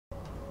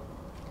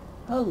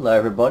Hello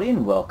everybody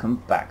and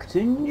welcome back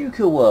to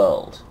Nuka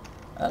World.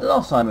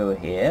 Last time we were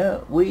here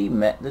we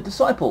met the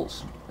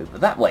disciples over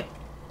that way.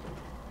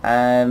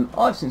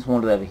 I've since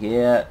wandered over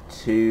here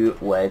to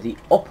where the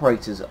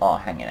operators are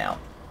hanging out.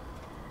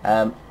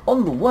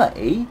 On the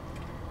way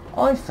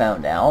I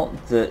found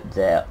out that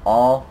there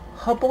are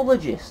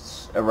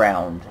hubologists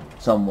around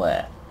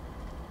somewhere.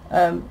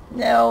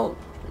 Now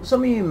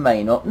some of you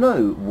may not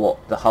know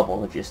what the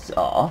hubologists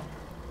are,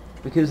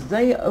 because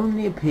they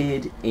only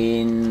appeared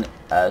in,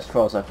 as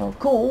far as I can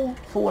recall,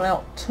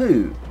 Fallout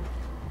 2.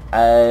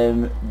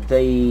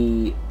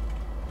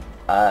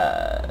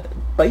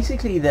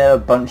 Basically they're a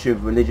bunch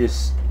of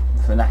religious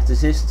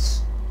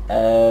fanaticists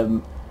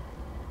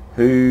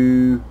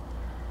who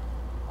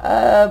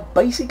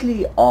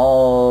basically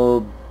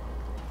are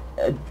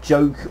a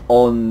joke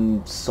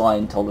on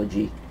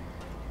Scientology.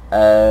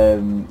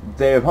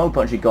 They're a whole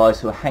bunch of guys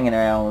who are hanging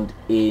around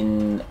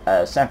in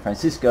San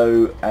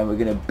Francisco, and we're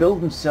going to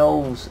build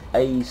themselves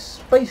a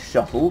space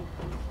shuttle,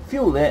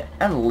 fuel it,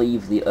 and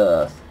leave the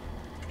Earth.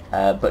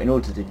 But in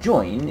order to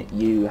join,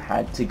 you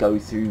had to go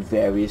through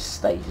various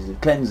stages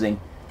of cleansing,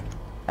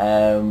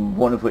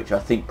 one of which I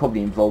think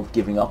probably involved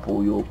giving up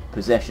all your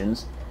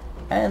possessions.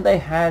 And they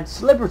had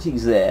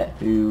celebrities there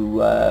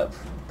who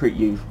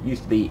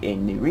used to be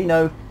in New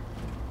Reno,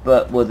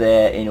 but were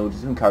there in order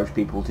to encourage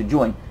people to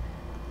join.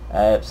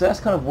 So that's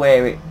kind of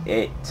where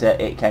it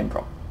came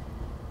from.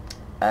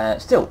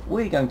 Still,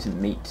 we're going to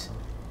meet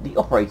the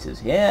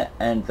operators here,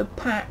 and the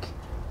pack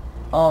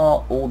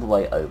are all the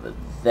way over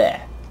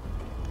there.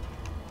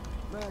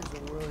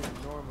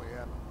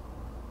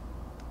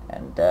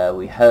 And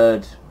we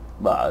heard,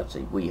 well,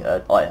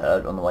 I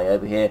heard on the way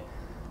over here,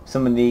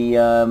 some of the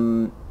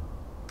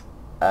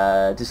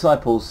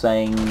disciples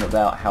saying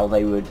about how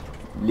they would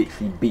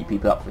literally beat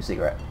people up for a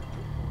cigarette.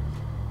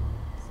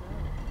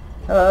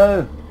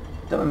 Hello!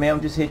 Don't mind me,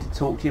 I'm just here to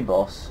talk to your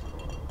boss.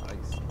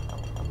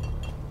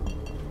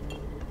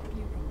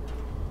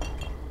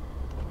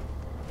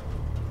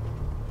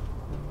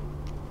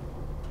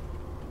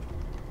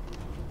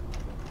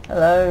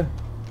 Hello.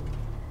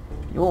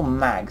 You're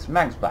Mags.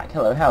 Mags back.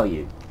 Hello, how are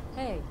you?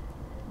 Hey.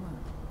 Well,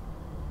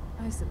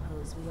 I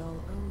suppose we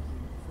all owe you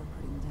for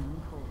putting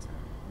down Coulter.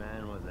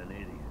 Man was an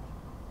idiot.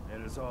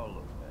 Made us all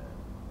look bad.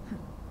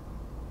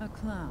 A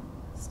clown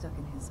stuck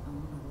in his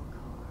own little car.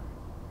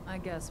 I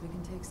guess we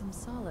can take some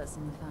solace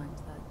in the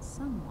fact that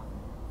someone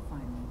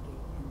finally gave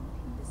him what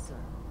he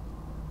deserved.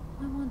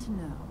 I want to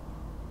know,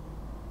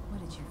 what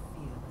did you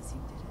feel as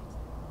you did it?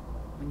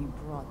 When you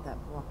brought that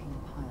walking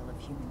pile of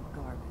human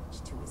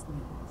garbage to his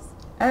knees?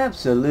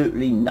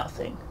 Absolutely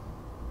nothing.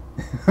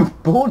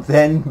 Bored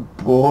then,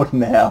 bored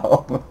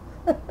now.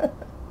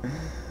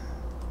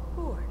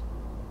 Bored.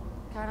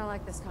 Kinda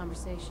like this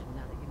conversation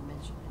now that you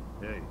mention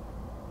it. Hey,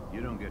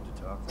 you don't get to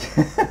talk.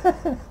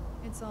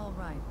 It's all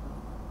right, brother.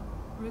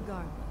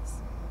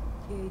 Regardless,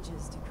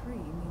 Gage's decree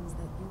means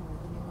that you're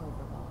the new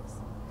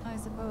overboss. I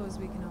suppose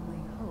we can only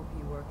hope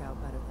you work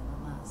out better than the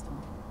last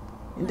one.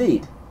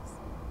 Indeed. Anyways,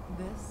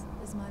 this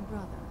is my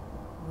brother,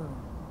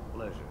 William.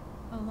 Pleasure.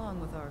 Along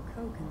with our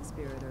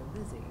co-conspirator,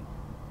 Lizzie,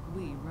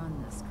 we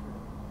run this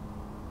crew.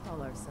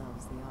 Call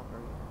ourselves the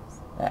Operators.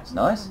 That's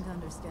nice. You'll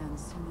come to understand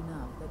soon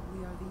enough that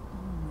we are the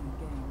only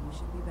gang you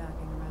should be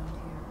backing around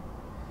here.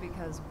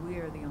 Because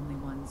we're the only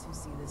ones who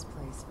see this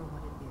place for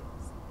what it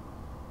is.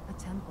 A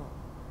temple.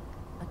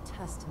 A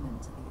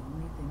testament to the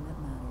only thing that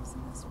matters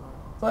in this world.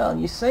 Well,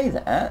 you say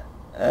that.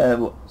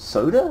 What,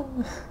 soda?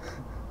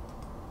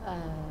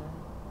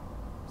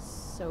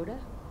 Soda?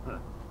 Huh.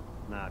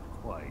 Not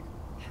quite.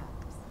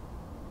 Caps.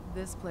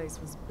 This place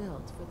was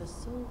built for the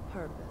sole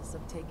purpose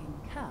of taking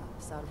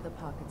caps out of the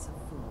pockets of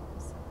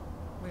fools.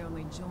 We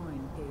only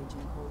joined Gage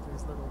and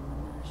Coulter's little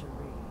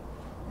menagerie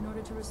in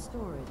order to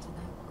restore it to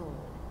that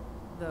goal,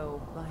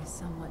 though by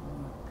somewhat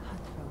more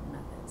cutthroat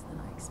methods than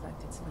I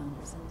expect its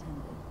founders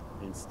intended.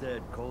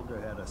 Instead, Coulter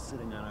had us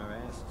sitting on our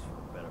asses for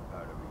the better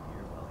part of a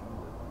year while he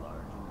lived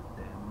large in a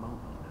damn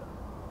mountain town.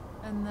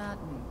 And that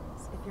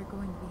means if you're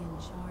going to be in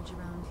charge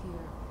around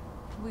here,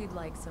 we'd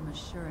like some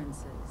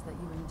assurances that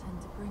you intend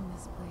to bring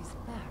this place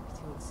back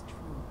to its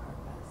true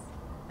purpose.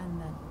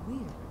 And that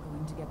we're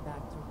going to get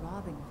back to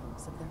robbing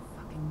folks of their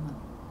fucking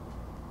money.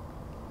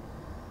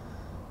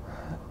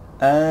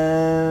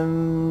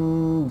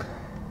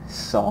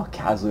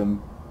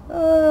 Sarcasm.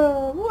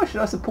 Why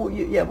should I support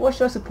you? Yeah, why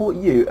should I support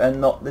you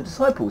and not the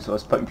disciples who I've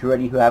spoken to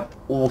already who have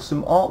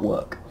awesome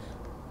artwork?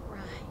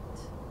 Right.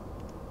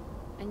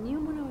 And you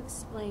want to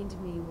explain to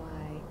me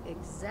why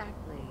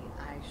exactly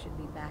I should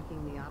be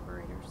backing the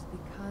Operators?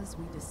 Because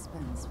we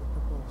dispense with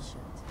the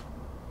bullshit.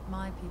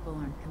 My people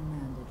aren't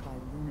commanded by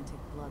lunatic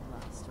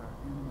bloodlust or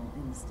animal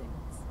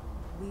instincts.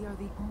 We are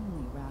the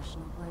only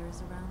rational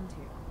players around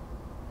here,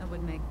 and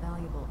would make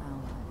valuable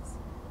allies,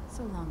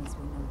 so long as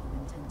we know you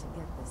intend to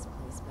get this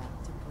place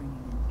back to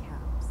bringing in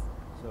caps.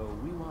 So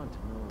we want to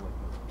know what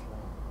your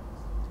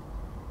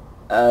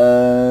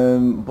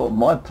plan is. But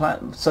my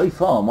plan, so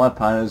far, my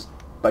plan is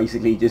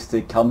basically just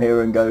to come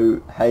here and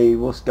go, hey,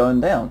 what's going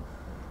down?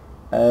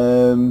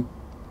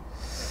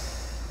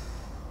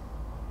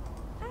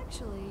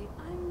 Actually,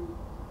 I'm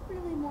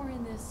really more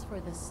in this for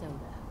the soda.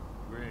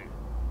 Great.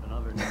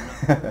 Another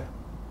Nuka.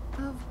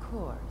 Of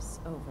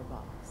course,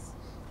 Overboss.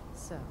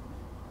 So,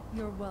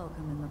 you're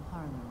welcome in the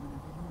parlor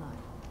whenever you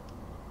like.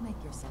 Make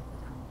yourself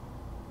at home.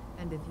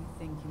 And if you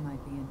think you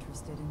might be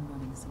interested in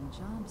running some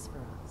jobs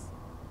for us,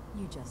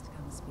 you just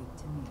come speak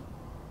to me.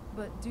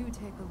 But do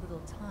take a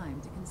little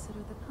time to consider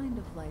the kind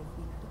of life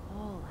we could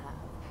all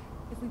have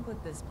if we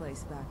put this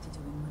place back to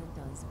doing what it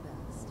does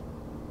best.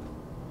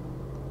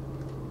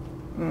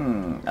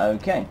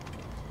 Okay.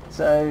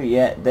 So,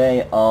 yeah,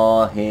 they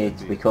are here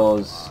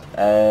because,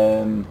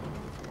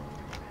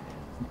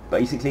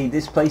 basically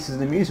this place is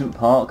an amusement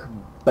park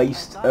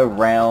based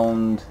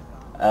around,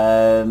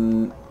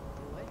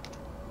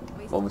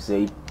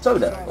 obviously,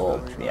 soda,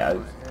 or, you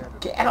know,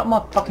 get out of my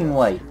fucking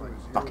way,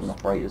 fucking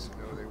operators.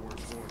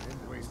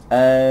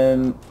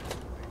 Yeah,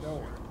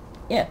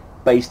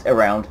 based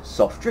around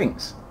soft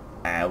drinks.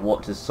 And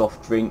what does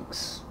soft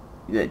drinks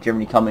that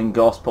generally come in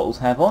glass bottles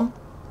have on?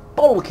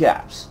 Bottle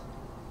caps.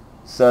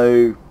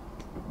 So,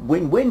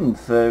 win-win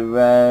for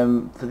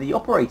the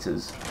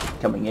operators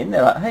coming in.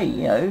 They're like, hey,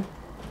 you know,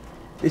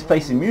 this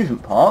place is an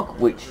amusement park,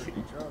 which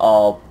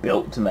are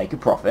built to make a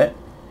profit,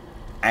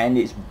 and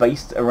it's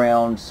based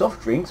around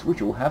soft drinks,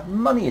 which all have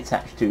money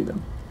attached to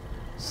them.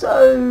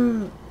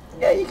 So,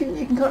 yeah, you can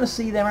kind of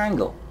see their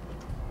angle.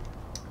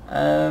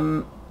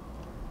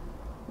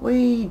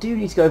 We do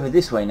need to go over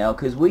this way now,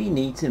 because we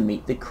need to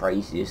meet the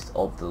craziest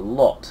of the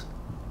lot,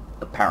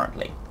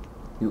 apparently,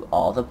 who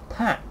are the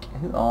pack,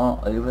 who are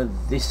over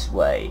this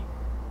way.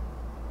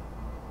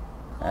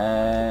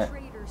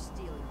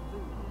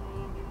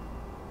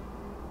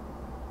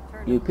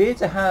 You appear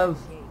to have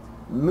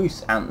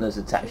moose antlers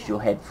attached to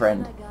your head,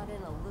 friend.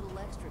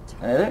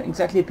 And they don't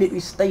exactly appear to be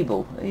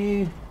stable. Are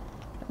you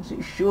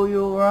absolutely sure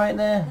you're alright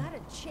there?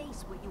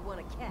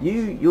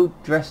 You're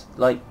dressed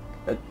like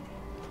a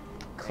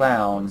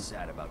clown.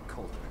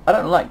 I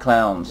don't like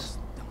clowns.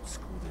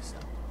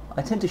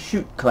 I tend to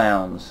shoot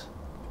clowns.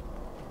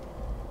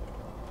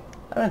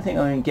 I don't think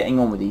I'm getting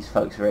on with these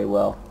folks very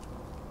well.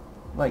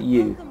 What about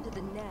you?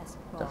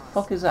 The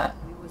fuck is that?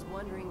 We was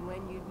wondering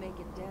when you'd make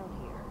it down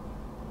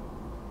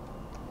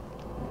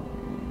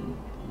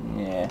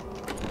here. Yeah.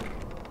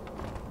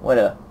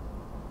 Whatever.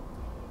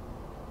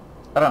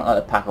 I don't like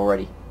the pack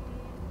already.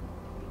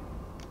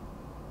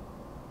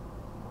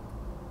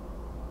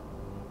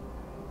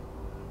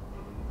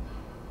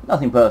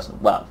 Nothing personal.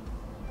 Well,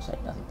 I say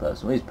nothing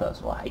personal. It is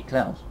personal. I hate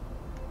clowns.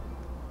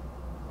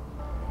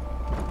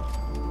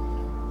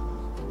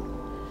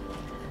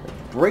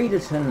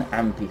 Braderton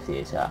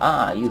Amphitheatre.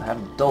 Ah, you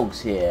have dogs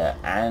here,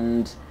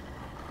 and...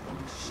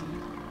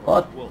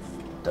 What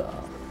the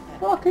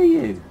fuck are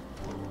you?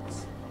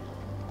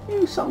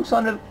 You some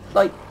kind of,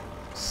 like,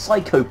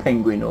 psycho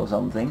penguin or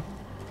something?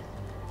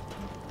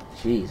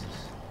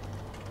 Jesus.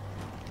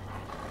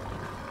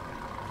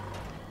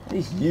 At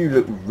least you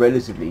look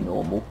relatively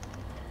normal.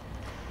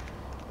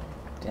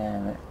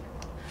 Damn it.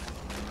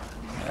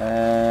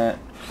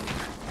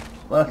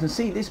 Well, I can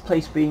see this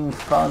place being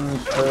fun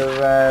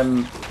for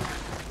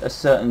a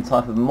certain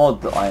type of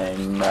mod that I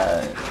am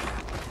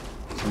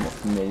somewhat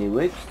familiar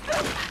with.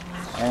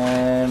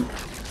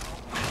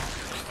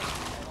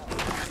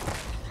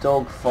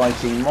 Dog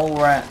fighting mole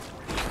rat.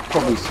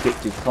 Probably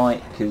scripted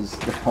fight because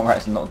the mole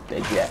rat's not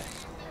dead yet.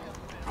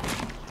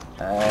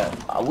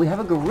 We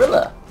have a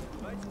gorilla.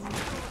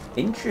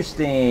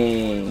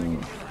 Interesting.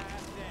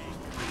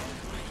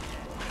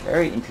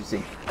 Very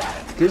interesting.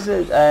 Because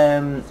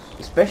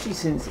especially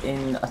since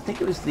in, I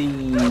think it was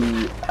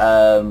the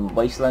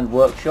Wasteland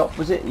Workshop,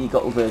 was it? You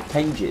got all the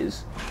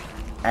cages,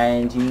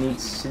 and you need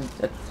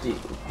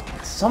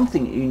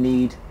something you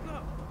need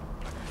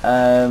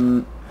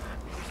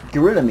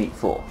gorilla meat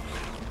for.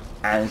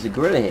 And there's a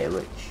gorilla here,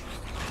 which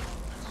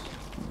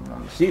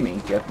I'm assuming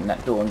you can open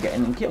that door and get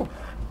in and kill.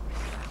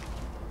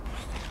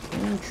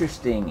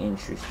 Interesting,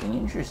 interesting,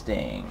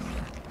 interesting.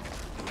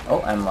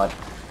 Oh, and my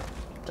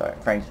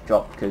frames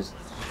dropped because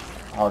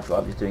hard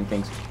drive is doing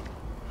things.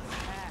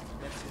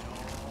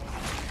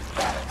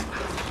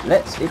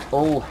 Let's it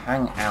all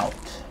hang out.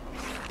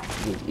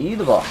 Are you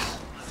the boss?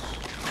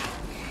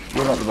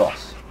 You're not the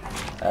boss.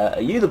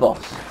 Are you the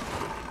boss?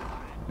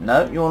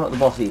 No, you're not the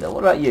boss either.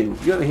 What about you?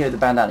 You over here with the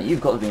bandana.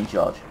 You've got to be in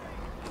charge.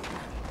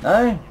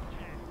 No?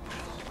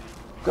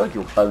 God,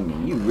 you're bony.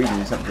 You really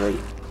need something to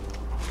eat.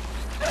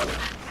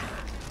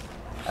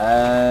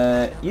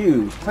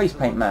 You, face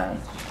paint man.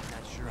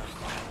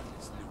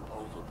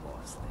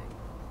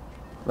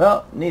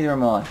 Well, neither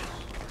am I.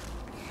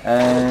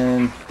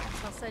 I'll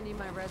send you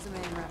my resume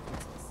and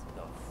references.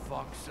 The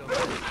fuck, so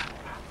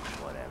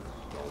whatever,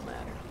 don't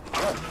matter.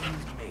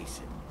 He's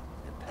Mason,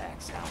 and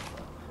Pax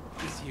Alpha.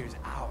 This here's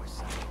our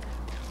side.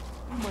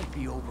 We might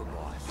be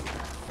overboss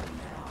for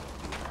now,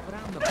 but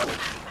I'm the boss.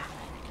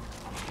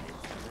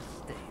 It's gonna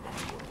stay that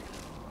way.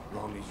 As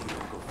long as you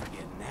don't go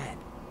forgetting that,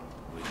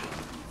 we're gonna be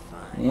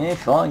fine. Yeah,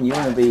 fine. You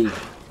want to be...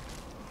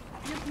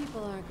 Your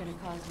people aren't going to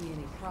cause me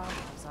any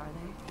problems, are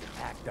they? The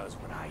pack does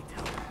what I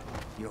tell them.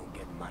 You don't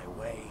get in my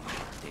way,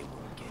 they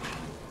won't get in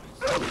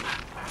yours.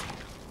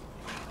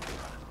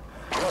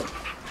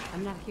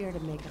 I'm not here to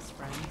make us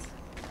friends.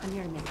 I'm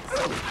here to make us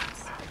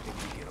enemies. I think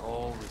we can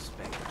all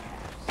respect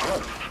calves.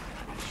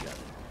 Each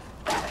other.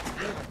 It's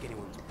not like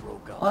anyone's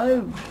broke up.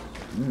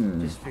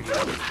 Just figured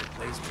out this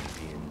replacement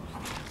being,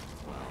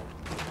 well,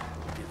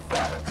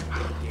 default.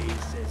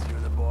 Gage says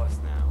you're the boss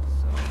now,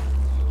 so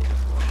you're the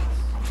boss.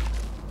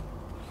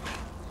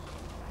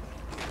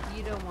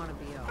 You don't want to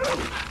be over.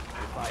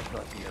 If I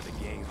thought the other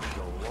gangs would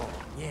go along,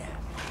 yeah,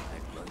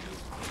 I'd run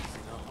this place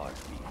in a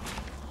heartbeat.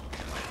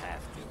 I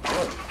have to.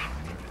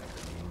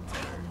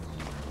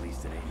 At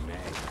least it ain't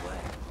Mag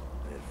Black.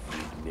 That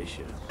freak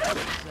mission.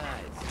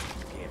 Besides,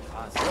 you can't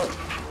possibly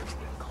be worse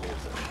than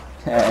Coulter.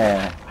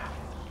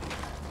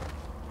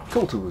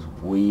 Coulter was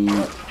weak.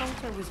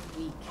 Coulter was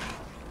weak.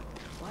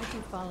 Why'd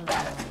you follow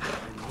that?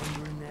 Been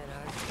wondering that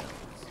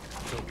ourselves.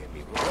 Don't get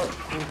me wrong,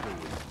 Coulter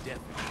was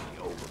definitely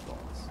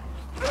overboss.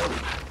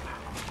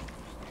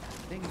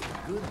 Things were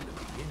good in the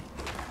beginning.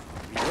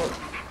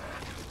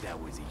 But that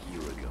was a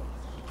year ago.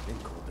 Then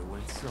Coulter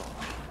went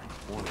soft.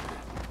 Wanted to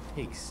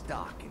take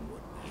stock in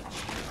what we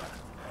achieved.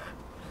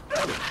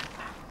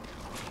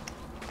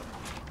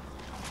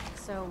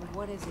 So,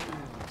 what is it you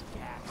want?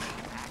 Gas,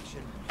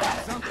 action,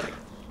 something.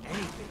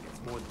 Anything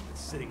that's more than the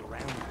sitting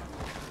around we've been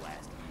doing for the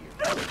last year.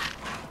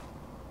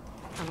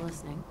 I'm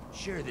listening.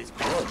 Sure, this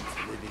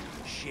Gorbz living in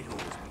the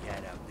shitholes we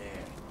had out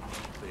there.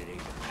 But it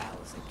ain't the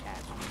palace and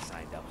cats we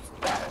signed up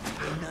for.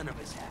 None of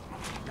us happy.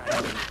 Not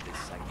even with this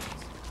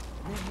sightings.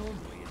 And then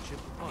normally it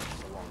chipped a bunch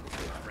so long as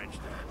they're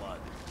Frenched in blood.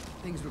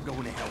 Things were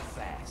going to hell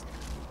fast.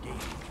 Gage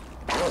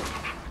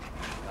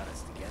got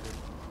us together,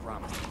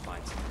 promised to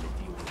find something to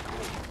deal with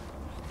Gold.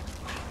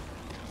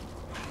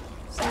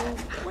 So,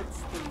 what's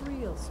the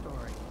real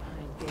story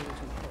behind Gage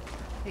and Coulter?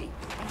 Hey,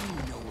 you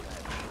know what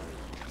I've heard.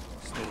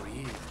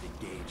 Story is that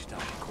Gage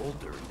talked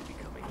Coulter into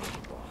becoming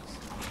overboss.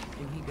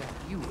 And he got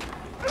you in it.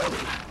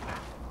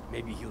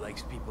 Maybe he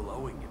likes people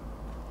owing him.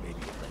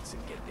 Maybe it lets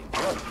him get things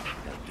done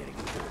without getting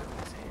the dirt on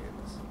his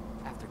hands.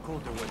 After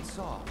Coulter went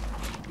soft,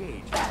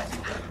 Gage asked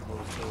him to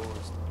close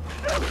doors.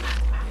 Get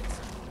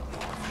something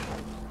off.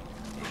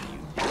 And you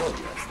did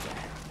just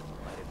that.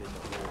 Might have been the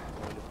whole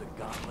point of the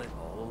gauntlet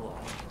all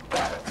along.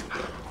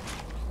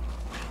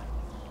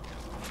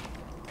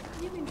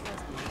 You can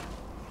trust me.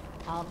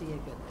 I'll be a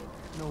good leader.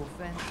 No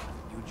offense,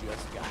 you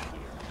just got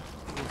here.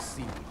 We'll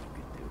see what you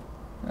can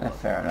do.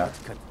 Fair enough.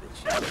 Let's cut to the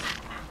chase.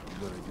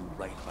 You're gonna do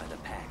right by the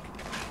pack.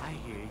 I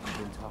hear you've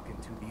been talking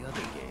to the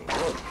other gang.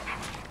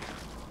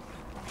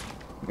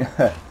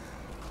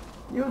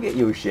 You'll get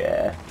your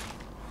share.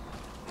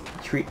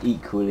 Treat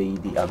equally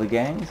the other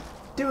gangs.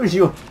 Do as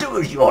you're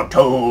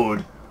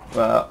told.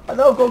 Well, I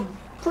know I've got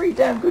pretty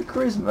damn good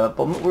charisma,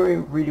 but I'm not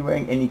really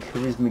wearing any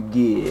charisma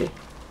gear.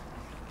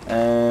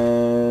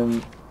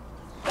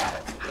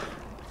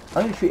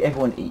 I'm going to treat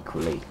everyone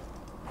equally.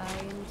 I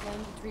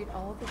intend to treat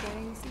all the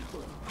gangs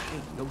equally.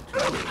 Ain't no two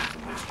gangs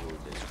in this world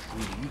that's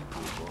truly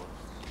equal, boss.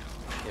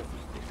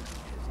 Everything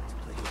has its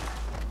place.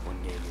 One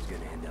gang is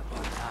gonna end up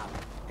on top,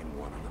 and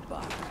one on the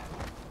bottom.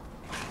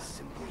 It's as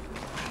simple as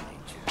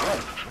nature.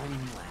 One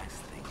last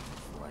thing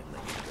before I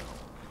let you go.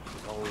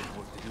 There's always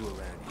work to do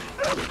around here.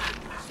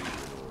 See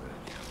you in order.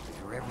 If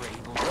you're ever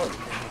able to come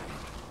down,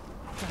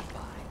 stop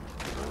by.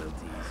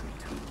 Loyalty's a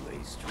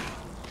two-way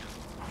street.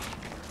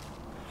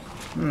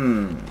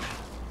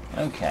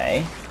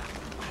 Okay.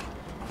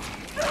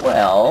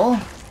 Well,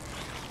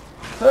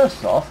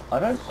 first off, I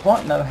don't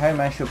quite know how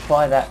man should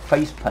apply that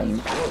face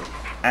paint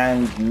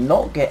and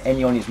not get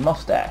any on his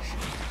mustache.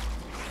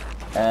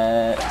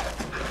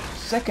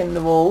 Second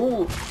of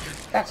all,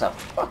 that's a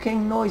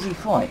fucking noisy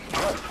fight.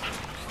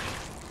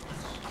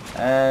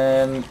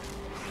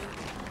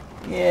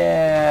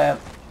 Yeah,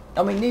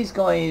 I mean these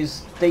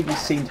guys, they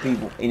just seem to be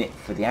in it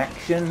for the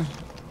action.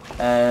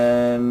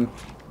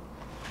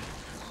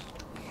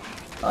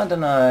 I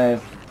don't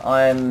know.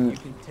 You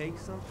can take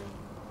something?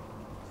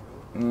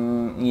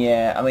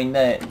 Yeah, I mean,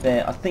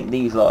 I think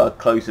these lot are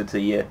closer to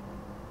your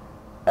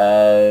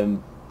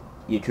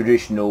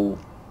traditional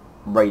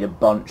raider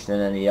bunch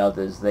than any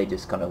others. They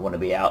just kind of want to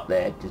be out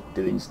there, just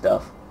doing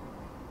stuff.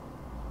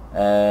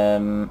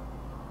 I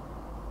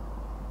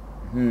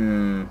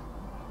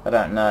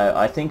don't know.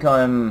 I think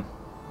I'm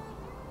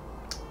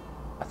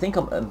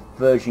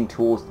verging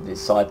towards the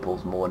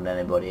disciples more than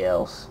anybody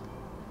else.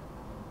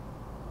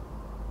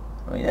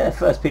 I mean, they're the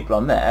first people I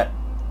met,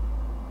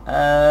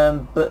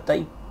 but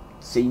they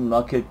seem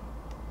like a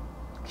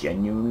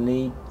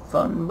genuinely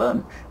fun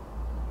bunch.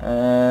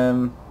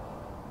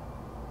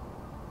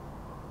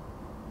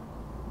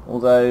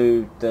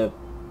 Although the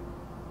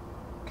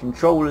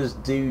controllers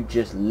do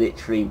just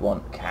literally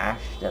want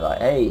cash. They're like,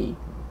 hey,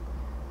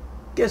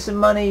 get some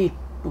money,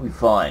 we'll be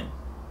fine.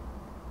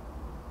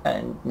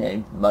 And you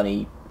know,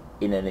 money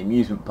in an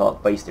amusement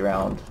park based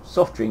around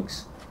soft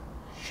drinks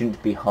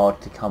shouldn't be hard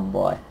to come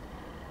by.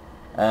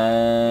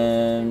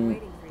 Waiting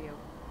for you.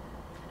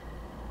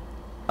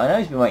 I know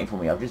he's been waiting for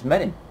me, I've just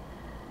met him.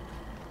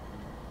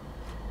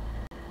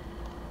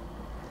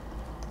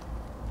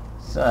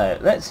 So,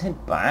 let's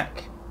head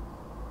back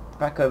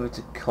over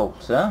to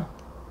Coulter,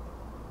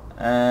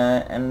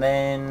 and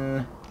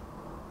then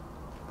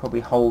probably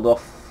hold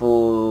off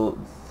for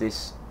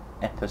this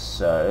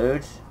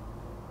episode.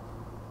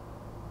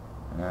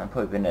 I've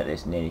probably been at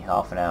this nearly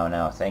half an hour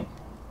now, I think.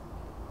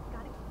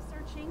 Gotta keep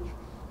searching.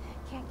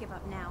 Can't give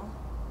up now.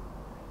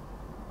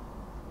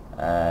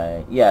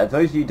 Yeah,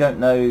 those of you who don't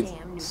know,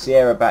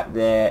 Sierra back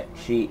there,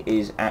 she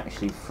is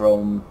actually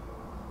from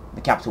the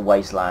Capital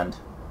Wasteland.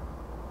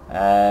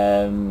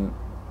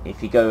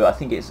 If you go, I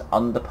think it's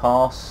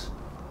Underpass,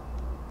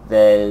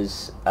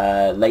 there's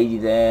a lady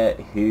there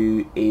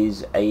who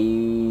is a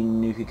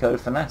Nuka Cola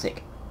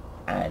fanatic,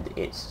 and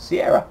it's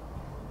Sierra.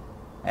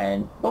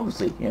 And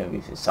obviously, you know,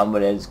 if it's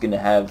someone that's going to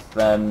have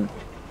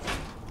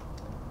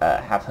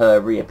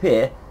her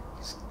reappear,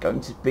 it's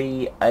going to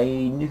be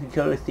a Nuka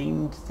Cola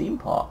themed theme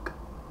park.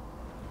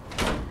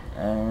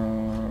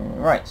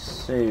 Right,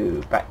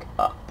 so back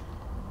up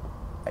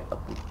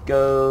we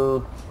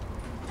go.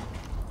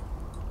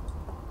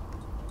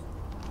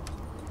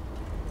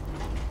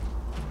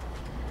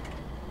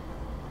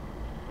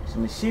 So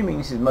I'm assuming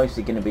this is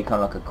mostly going to be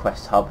kind of like a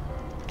quest hub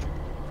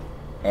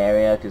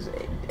area, because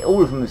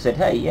all of them have said,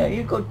 hey, yeah,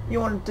 you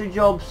want to do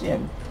jobs, you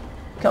know,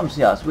 come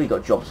see us, we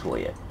got jobs for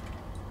you.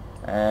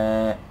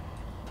 Now,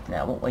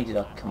 what way did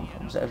I come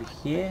from? Was that over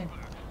here?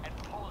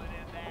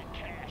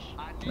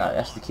 No,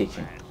 that's the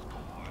kitchen.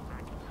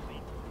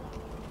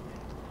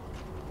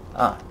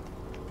 Ah.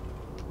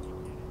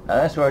 No,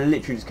 that's where I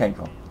literally just came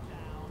from.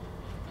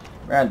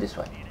 Round this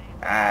way.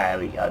 There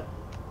we go.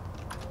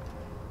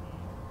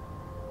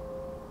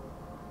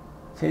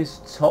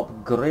 Fizz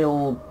Top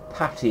Grill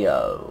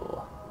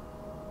Patio.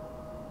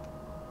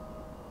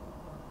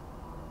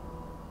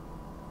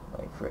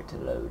 Wait for it to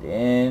load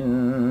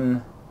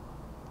in.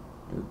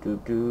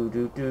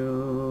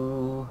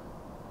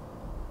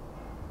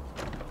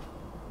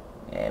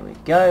 There we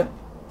go.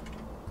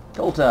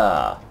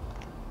 Coulter.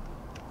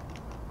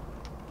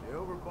 The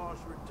overboss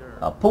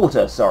returned.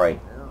 Porter, sorry.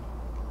 Yeah.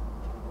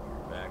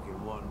 We're back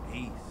in one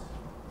piece.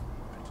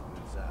 That's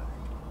inside.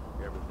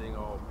 Everything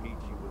all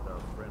peachy with our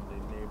friendly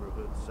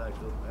neighborhood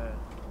psychopath.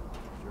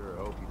 Sure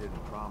hope you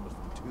didn't promise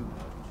them too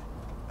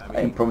much. I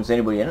didn't promise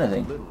anybody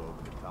anything. A little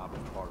over the top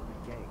as part of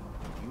the game.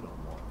 You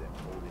don't want them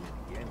holding it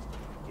against you.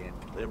 You can't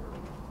deliver.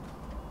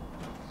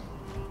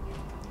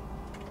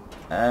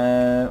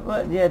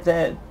 Well, yeah,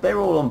 they're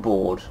all on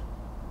board.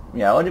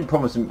 Yeah, I didn't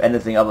promise them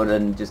anything other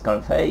than just kind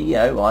of, hey, you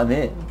know, I'm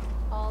here.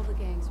 All the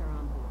gangs are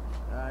on board.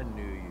 I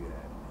knew you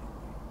had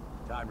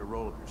it. Time to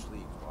roll up your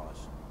sleeves,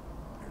 boss.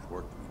 There's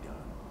work to be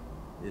done.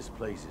 This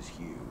place is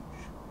huge.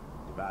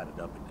 Divided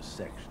up into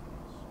sections.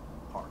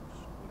 Parts,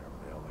 whatever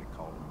the hell they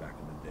called them back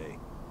in the day.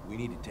 We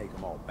need to take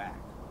them all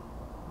back.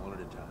 One at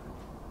a time.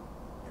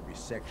 Every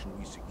section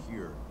we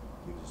secure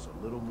gives us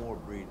a little more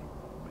breathing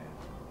room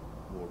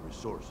and more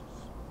resources.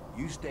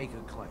 You stake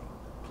a claim,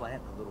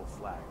 plant a little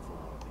flag for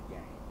one of the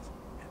gangs,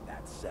 and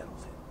that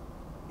settles it.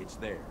 It's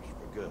theirs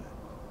for good.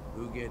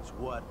 Who gets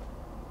what,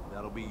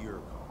 that'll be your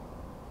call.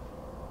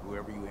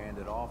 Whoever you hand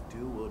it off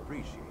to will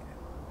appreciate it.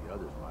 The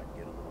others might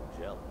get a little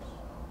jealous.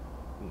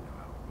 You know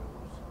how it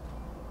goes.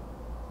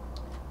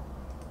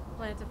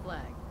 Plant a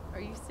flag.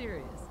 Are you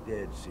serious?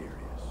 Dead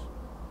serious.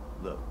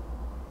 Look,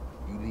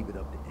 you leave it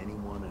up to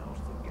anyone else,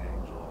 the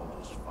gangs will all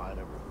just fight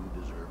over who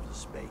deserves the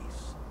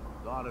space.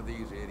 A lot of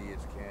these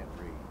idiots can't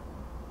read,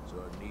 so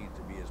it needs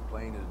to be as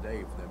plain as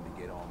day for them to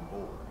get on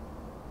board.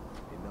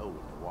 They know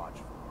what to watch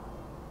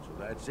for. So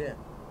that's it.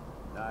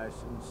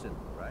 Nice and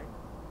simple, right?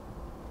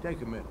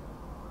 Take a minute.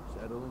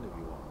 Settle in if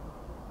you want.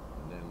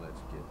 And then let's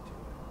get to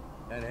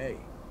it. And hey,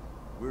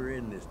 we're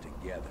in this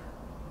together,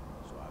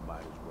 so I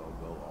might as well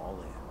go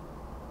all in.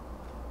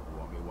 You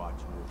want me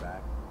watching your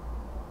back?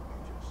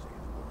 You just say the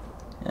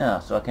word. Yeah,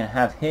 so I can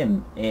have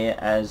him here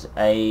as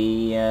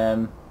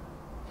a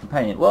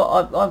companion.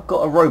 Well, I've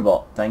got a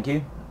robot, thank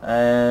you.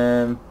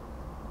 No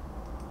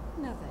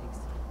thanks.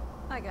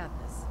 I got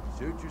this.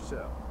 Suit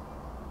yourself.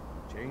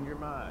 Change your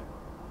mind.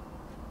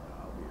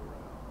 I'll be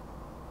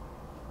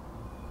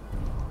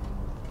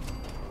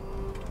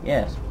around.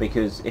 Yes,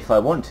 because if I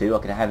want to, I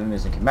could have him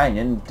as a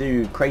companion,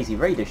 do crazy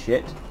raider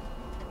shit,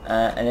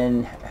 and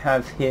then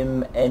have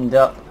him end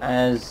up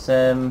as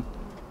a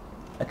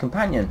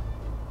companion,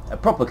 a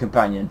proper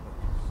companion.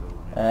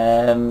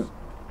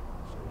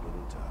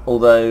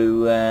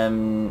 Although,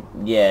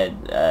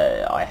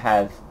 I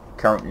have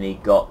currently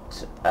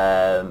got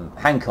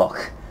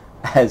Hancock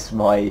as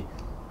my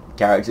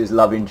character's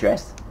love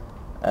interest.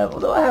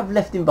 Although I have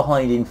left him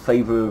behind in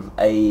favour of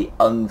a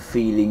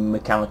unfeeling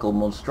mechanical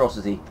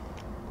monstrosity.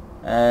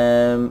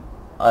 I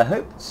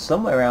hope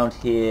somewhere around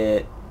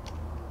here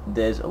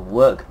there's a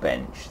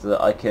workbench so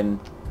that I can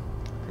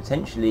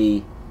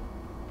potentially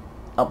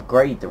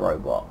upgrade the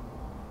robot.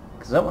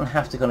 Because I don't want to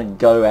have to kind of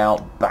go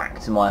out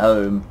back to my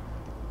home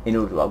in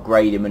order to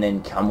upgrade him and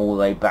then come all the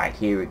way back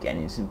here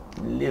again. It's a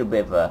little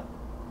bit of a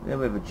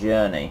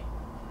journey.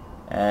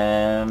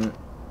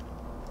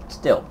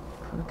 Still,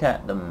 look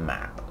at the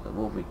map.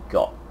 What have we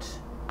got?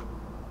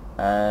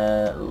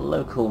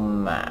 Local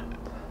map.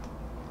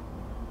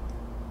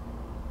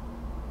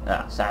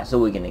 Ah, so that's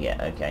all we're gonna get.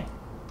 Okay.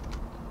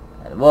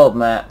 The world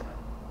map.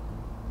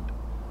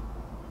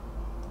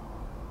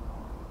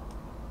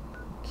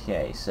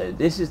 Okay, so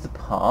this is the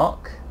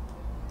park.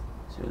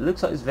 So it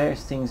looks like there's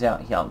various things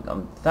out here.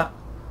 I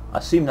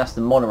assume that's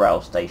the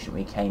monorail station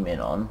we came in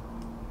on.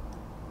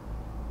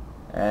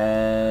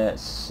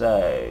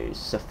 So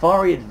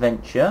Safari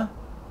Adventure.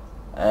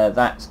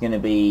 That's going to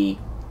be,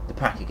 the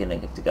pack are going to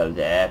have to go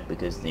there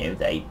because, you know,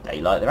 they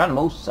like their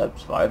animals. So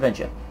Safari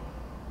Adventure.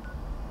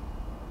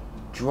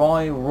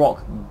 Dry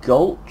Rock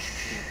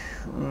Gulch.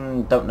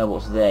 Don't know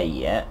what's there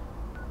yet.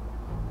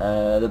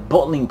 The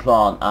bottling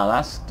plant.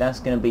 That's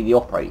going to be the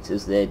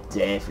operators. They're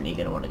definitely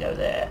going to want to go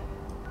there.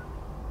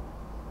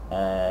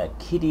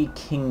 Kiddie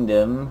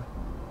Kingdom,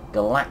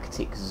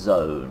 Galactic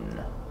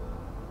Zone.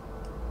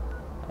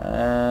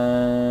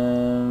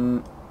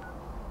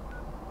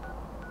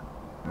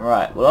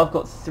 Right. Well, I've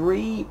got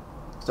three.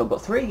 So I've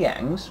got 3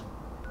 gangs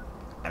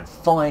and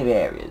 5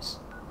 areas.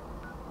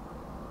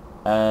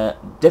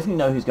 Definitely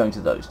know who's going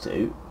to those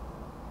 2.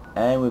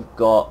 And we've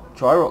got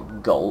Dry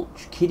Rock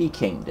Gulch, Kiddie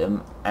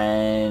Kingdom,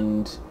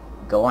 and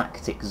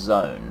Galactic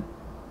Zone.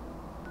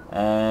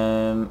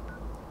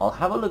 I'll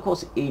have a look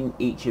what's in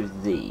each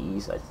of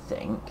these, I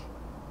think.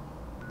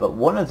 But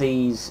one of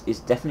these is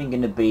definitely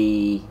going to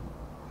be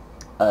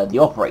the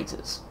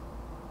operators.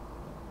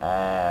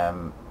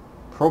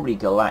 Probably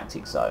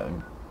Galactic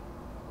Zone.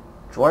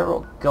 Dry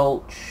Rock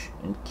Gulch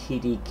and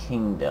Kiddie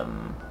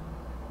Kingdom.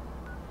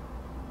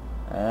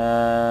 I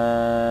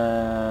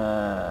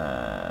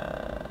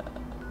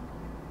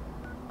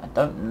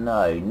don't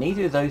know.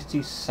 Neither of those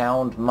 2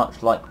 sound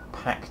much like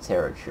pack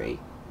territory.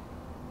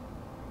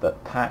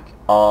 But pack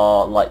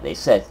are, like they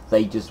said,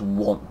 they just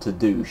want to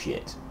do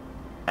shit.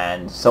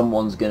 And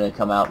someone's going to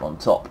come out on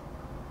top.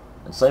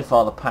 And so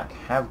far the pack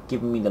have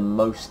given me the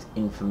most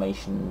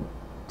information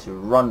to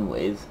run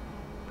with.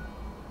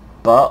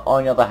 But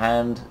on the other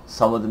hand,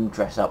 some of them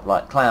dress up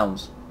like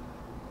clowns.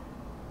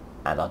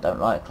 And I don't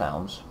like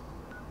clowns.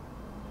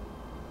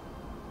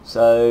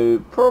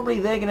 So probably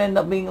they're going to end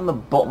up being on the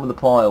bottom of the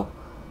pile.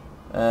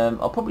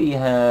 I'll probably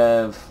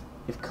have,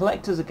 if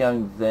collectors are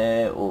going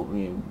there, or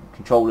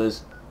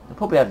controllers, I'll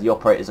probably have the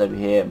operators over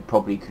here and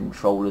probably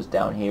controllers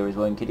down here as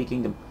well in Kiddie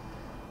Kingdom.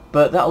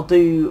 But that'll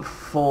do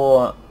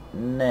for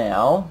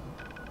now.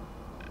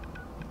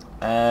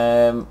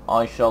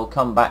 I shall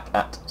come back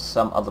at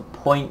some other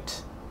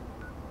point.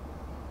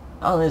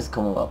 Oh, there's the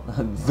Commonwealth.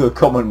 The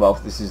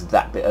Commonwealth. This is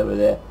that bit over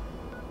there.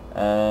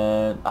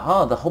 The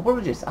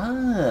Hobologists.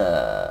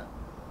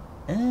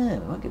 We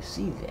might go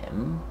see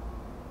them.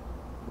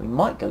 We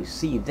might go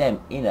see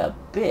them in a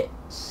bit.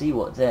 See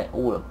what they're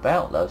all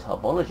about, those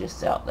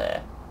Hobologists out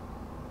there.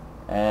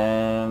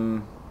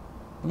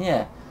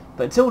 Yeah.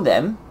 But until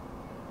then,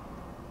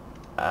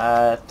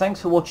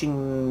 thanks for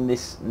watching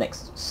this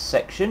next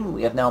section.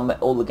 We have now met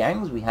all the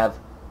gangs. We have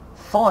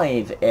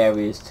 5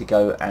 areas to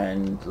go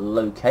and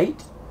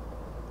locate.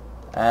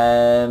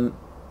 As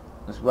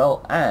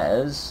well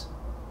as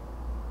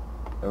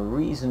a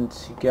reason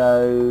to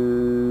go,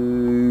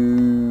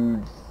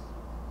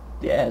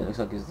 yeah, it looks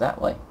like it's that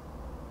way,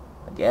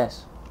 I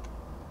guess.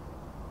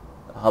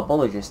 The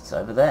Hubologists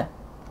over there.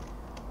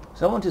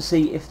 So I want to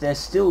see if they're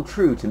still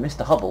true to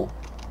Mr. Hubble,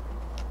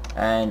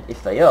 and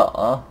if they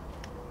are,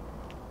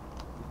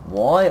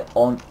 why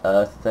on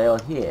earth they are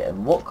here,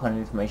 and what kind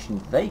of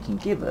information they can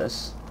give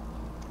us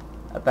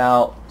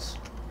about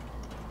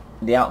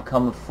the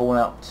outcome of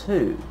Fallout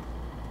 2.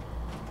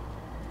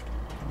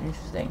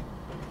 Interesting.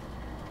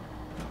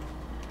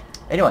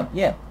 Anyway,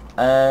 yeah.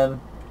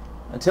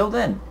 Until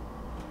then,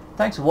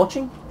 thanks for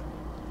watching,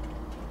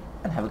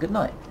 and have a good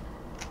night.